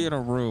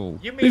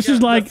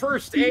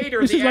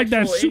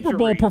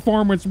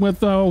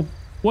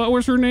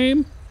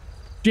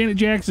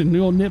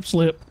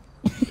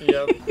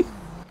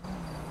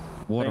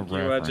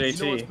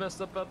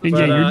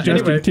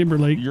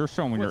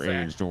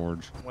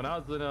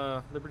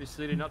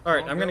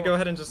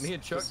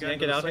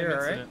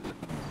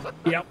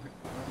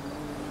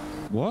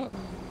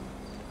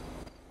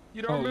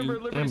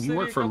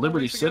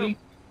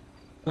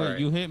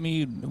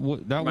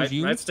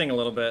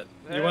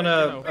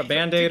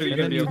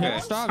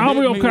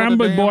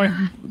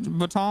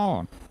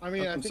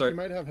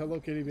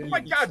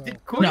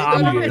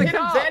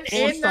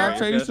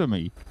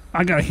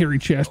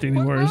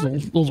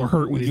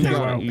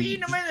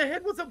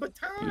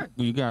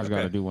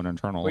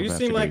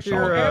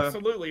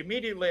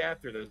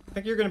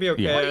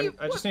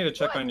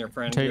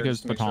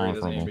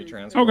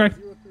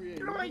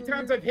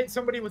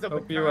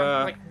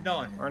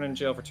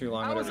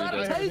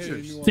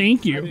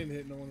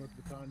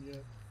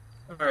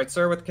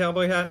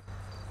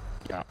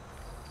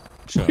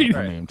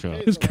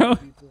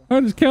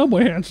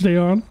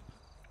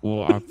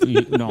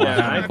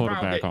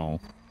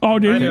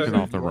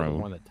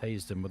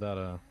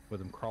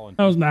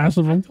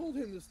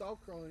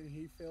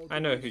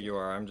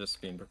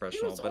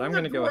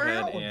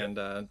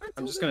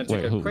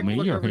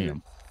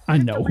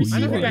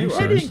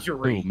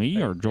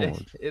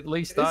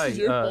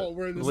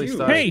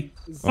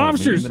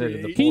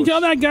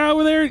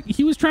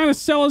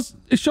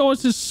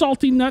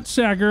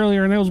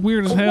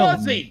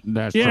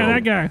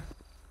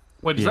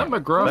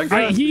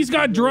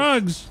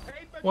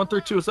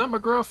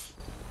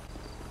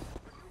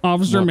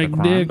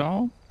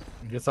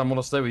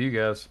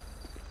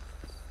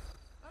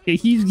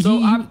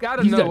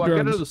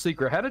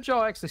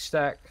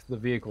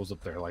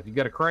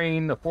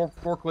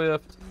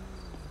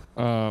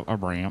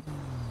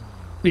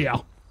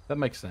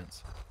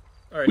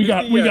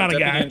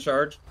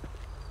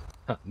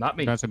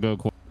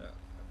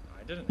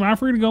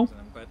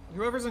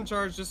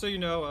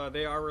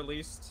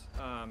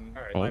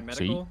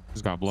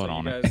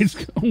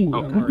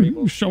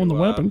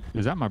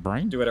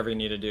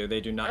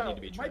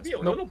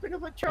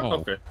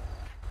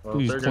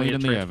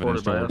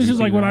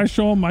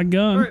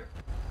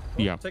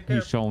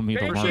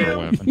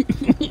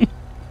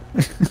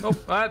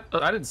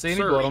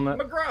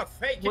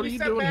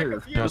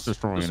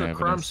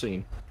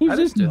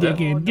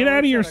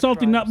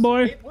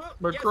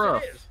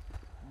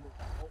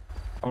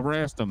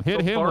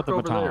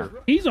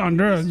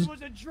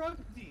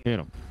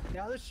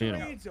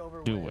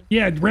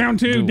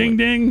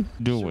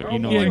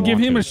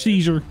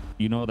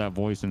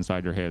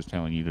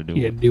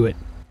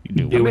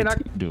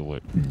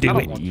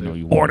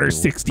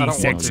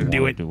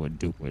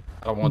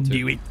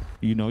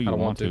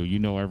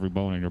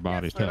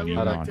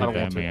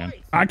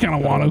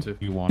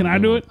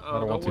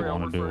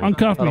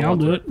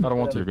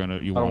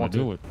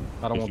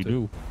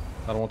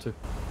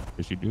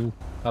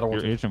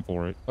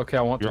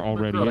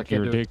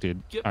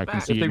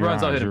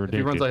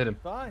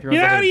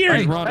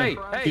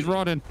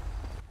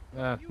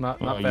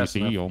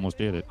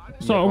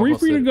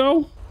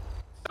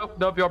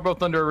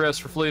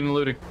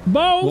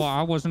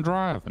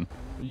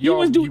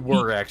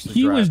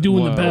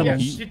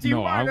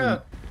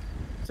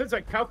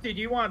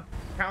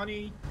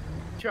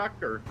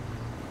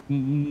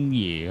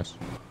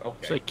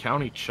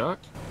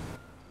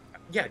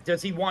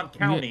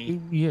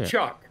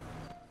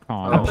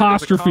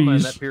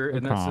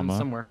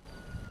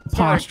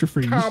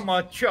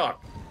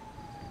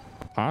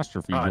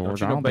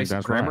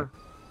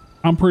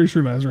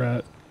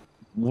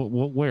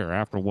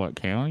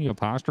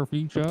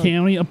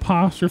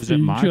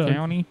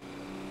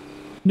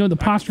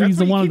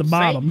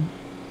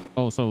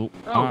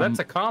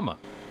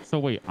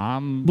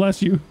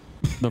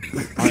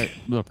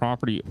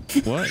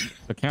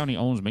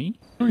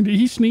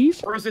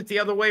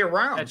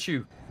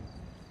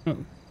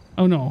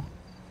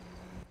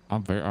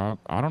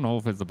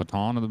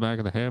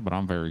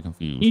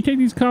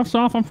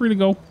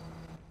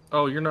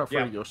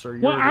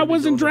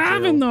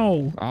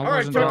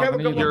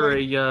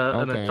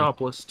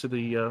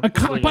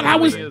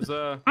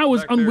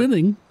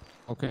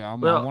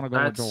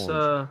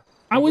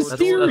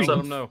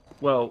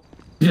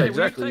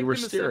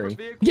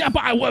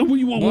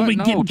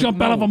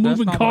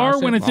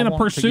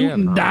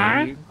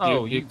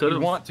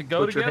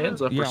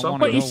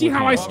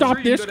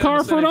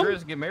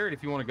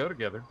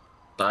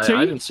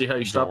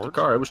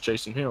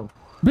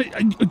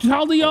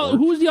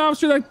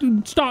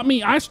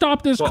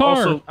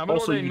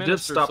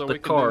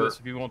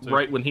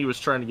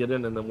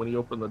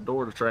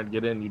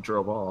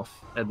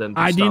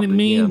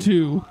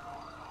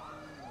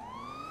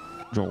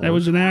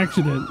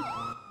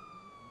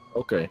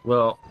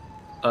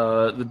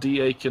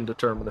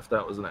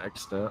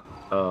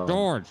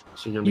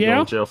 You're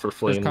going to jail for This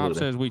fleeing cop looting.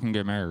 says we can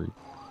get married.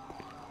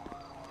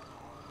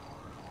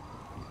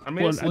 I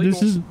mean, Well, it's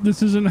legal.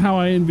 this isn't how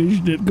I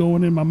envisioned it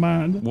going in my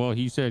mind. Well,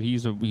 he said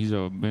he's a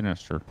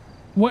minister.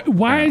 What?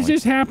 Why is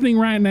this happening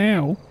right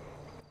now?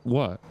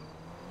 What?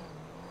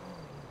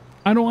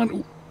 I don't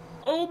want.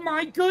 Oh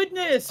my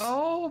goodness!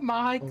 Oh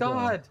my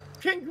God!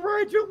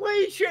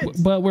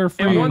 Congratulations! But we're I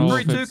free. don't know if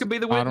 132 it's- could be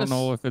the I witness. don't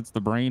know if it's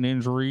the brain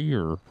injury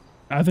or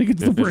I think it's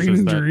the if it's brain just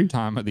injury. that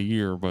time of the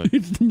year, but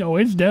It's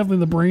definitely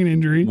the brain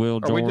injury. Will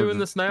Are we George doing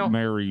this now?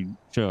 married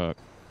Chuck.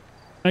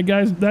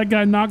 That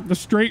guy knocked the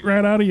straight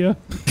right out of you.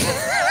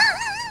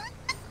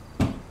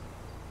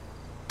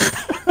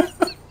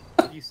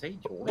 What do you say,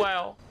 George?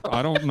 Wow.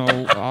 I don't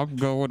know. I'll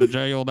go to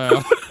jail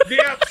now.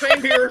 Yeah,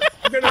 same here.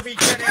 I'm gonna be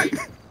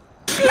 10-8.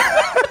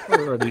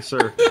 Alrighty,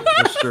 sir.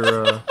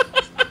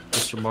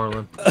 Mr.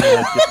 Marlin.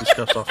 Get these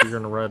cuffs off. You're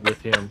gonna ride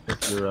with him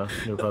with your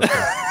new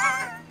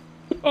husband.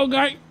 Oh,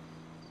 guy.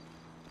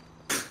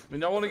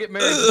 When y'all want to get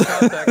married, just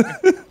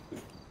contact me.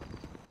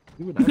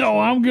 No,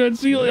 I'm good.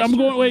 See you. I'm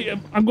going. Wait,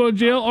 I'm going to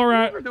jail. All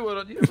right. You never know what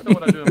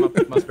I do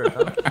in my spare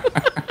time.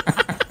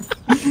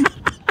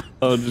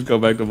 I'll just go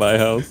back to my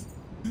house.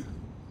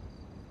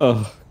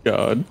 Oh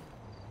God.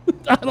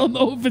 I don't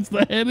know if it's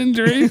the head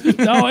injury.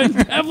 No, it's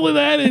definitely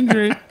the head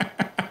injury.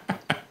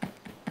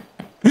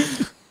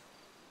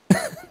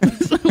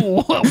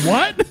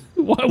 What?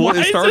 Well, Why it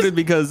is started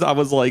because I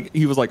was like,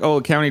 he was like, "Oh,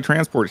 county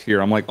transport's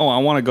here." I'm like, "Oh, I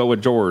want to go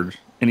with George,"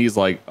 and he's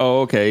like,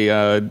 "Oh, okay."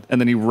 And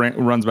then he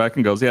runs back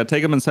and goes, "Yeah,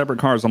 take them in separate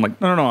cars." I'm like,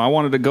 "No, I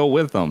wanted to go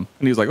with them."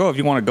 And he's like, "Oh, if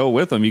you want to go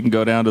with them, you can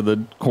go down to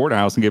the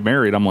courthouse and get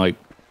married." I'm like,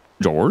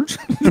 "George."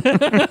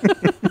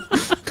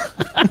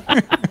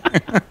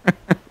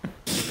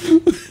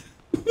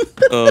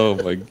 Oh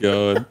my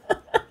God,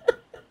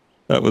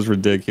 that was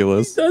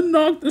ridiculous. That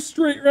knocked the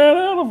straight right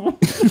out of him.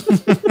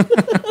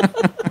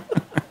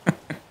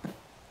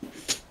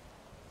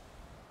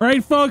 All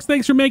right, folks,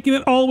 thanks for making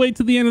it all the way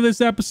to the end of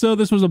this episode.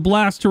 This was a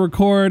blast to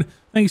record.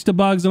 Thanks to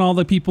Bugs and all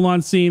the people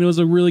on scene. It was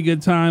a really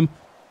good time.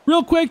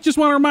 Real quick, just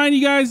want to remind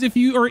you guys, if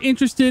you are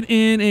interested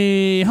in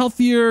a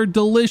healthier,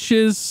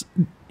 delicious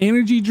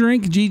energy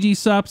drink, GG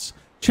Sups,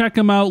 check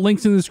them out.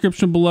 Links in the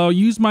description below.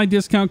 Use my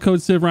discount code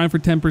CivRyan for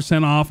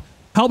 10% off.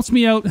 Helps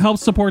me out,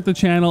 helps support the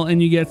channel,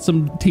 and you get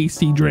some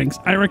tasty drinks.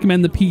 I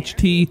recommend the peach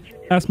tea.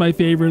 That's my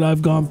favorite.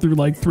 I've gone through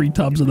like 3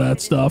 tubs of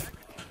that stuff.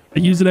 I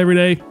use it every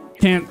day.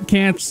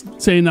 Can't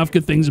say enough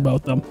good things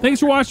about them. Thanks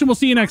for watching. We'll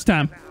see you next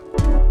time.